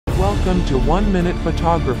Welcome to 1 Minute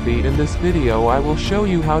Photography. In this video I will show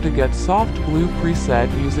you how to get soft blue preset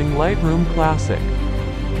using Lightroom Classic.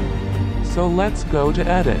 So let's go to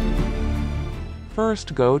Edit.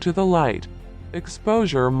 First go to the light.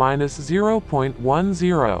 Exposure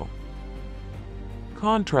 -0.10.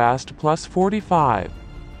 Contrast +45.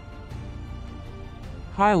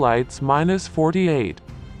 Highlights -48.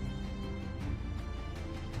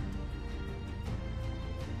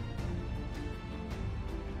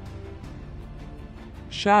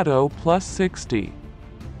 Shadow +60.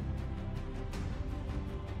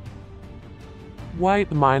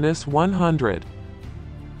 White -100.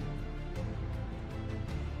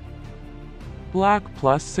 Black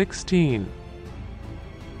 +16.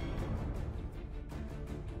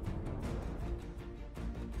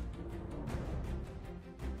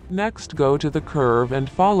 Next go to the curve and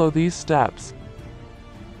follow these steps.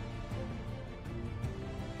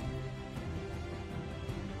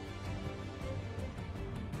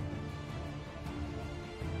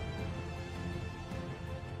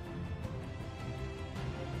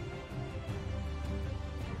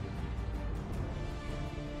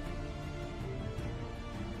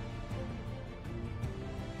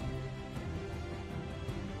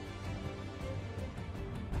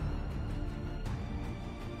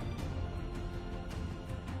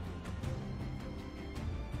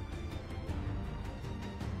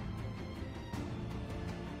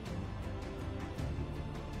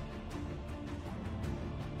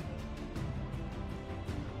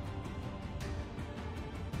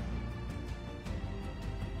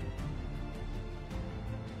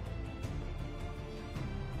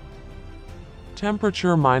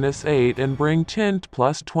 Temperature -8 and bring tint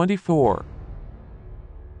 +24.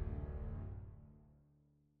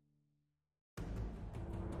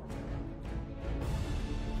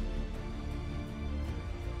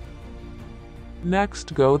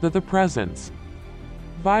 Next go to the presence.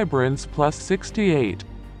 Vibrance +68.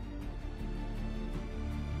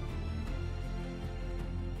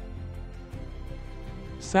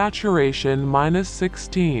 Saturation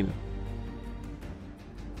 -16.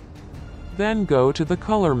 Then go to the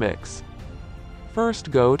color mix. First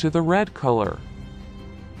go to the red color.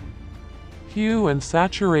 Hue and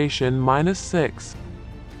saturation -6.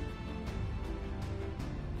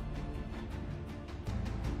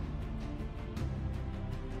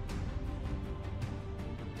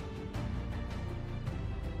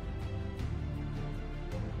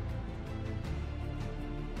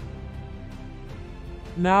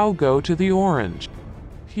 Now go to the orange.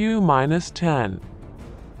 Hue -10.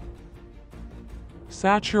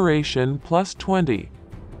 Saturation +20.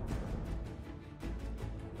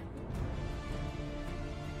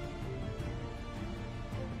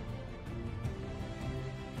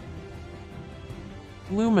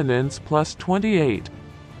 Luminance +28.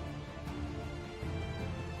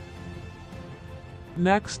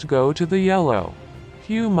 Next go to the yellow.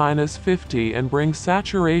 Hue -50 and bring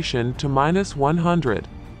saturation to -100.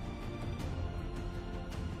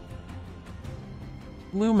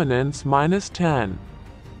 Luminance -10.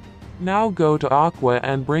 Now go to aqua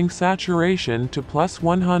and bring saturation to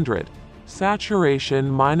 +100. Saturation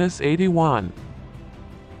 -81.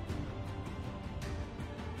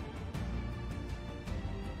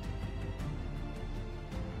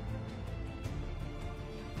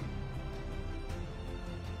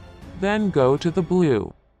 Then go to the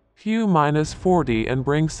blue. Hue -40 and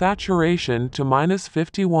bring saturation to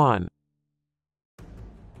 -51.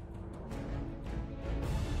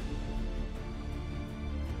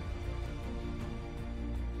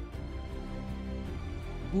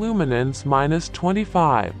 Luminance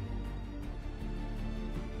 -25.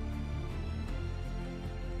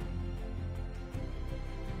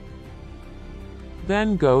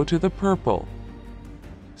 Then go to the purple.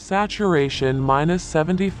 Saturation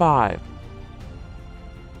 -75.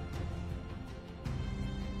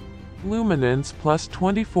 Luminance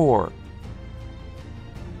 +24.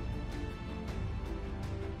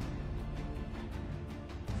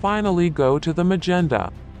 Finally go to the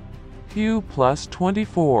magenta. Hue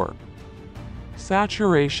 +24.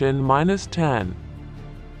 Saturation -10.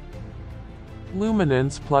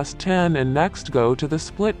 Luminance +10 and next go to the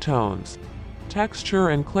split tones. Texture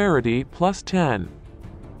and clarity +10.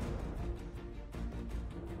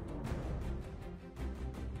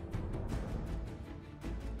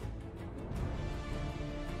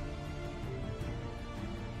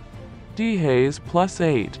 Dehaze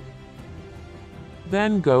 +8.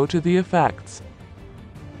 Then go to the effects.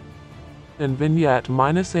 And vignette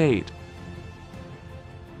 -8.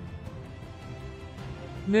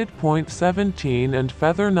 Midpoint 17 and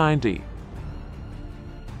feather 90.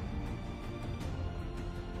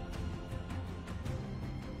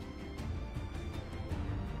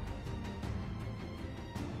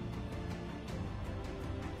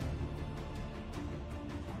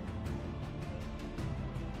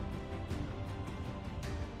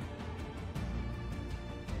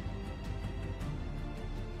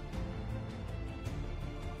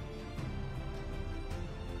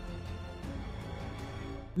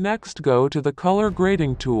 Next, go to the color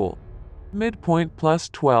grading tool. Midpoint plus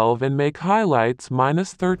 12 and make highlights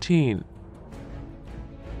minus 13.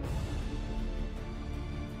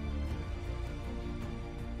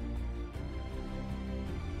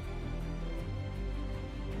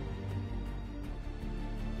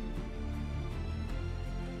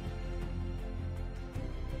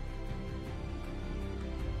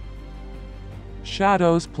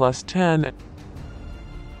 Shadows plus 10.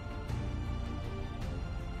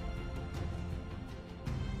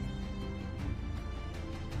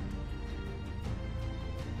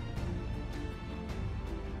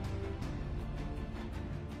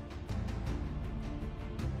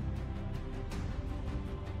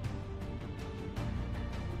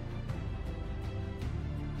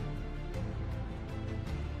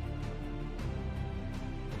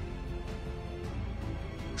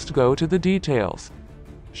 Next, go to the details.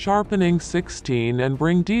 Sharpening 16 and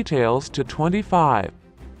bring details to 25.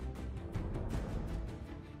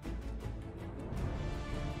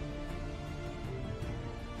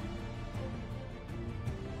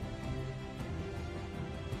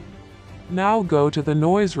 Now go to the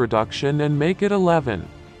noise reduction and make it 11.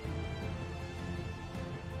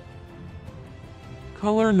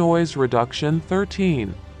 Color noise reduction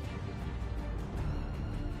 13.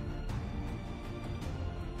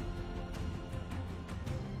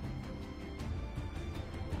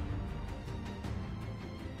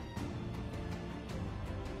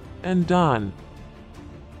 And done.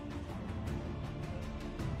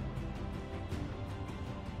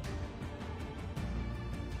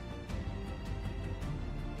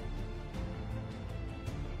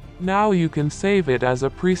 Now you can save it as a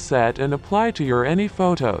preset and apply to your any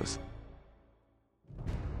photos.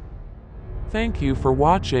 Thank you for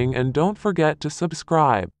watching and don't forget to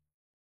subscribe.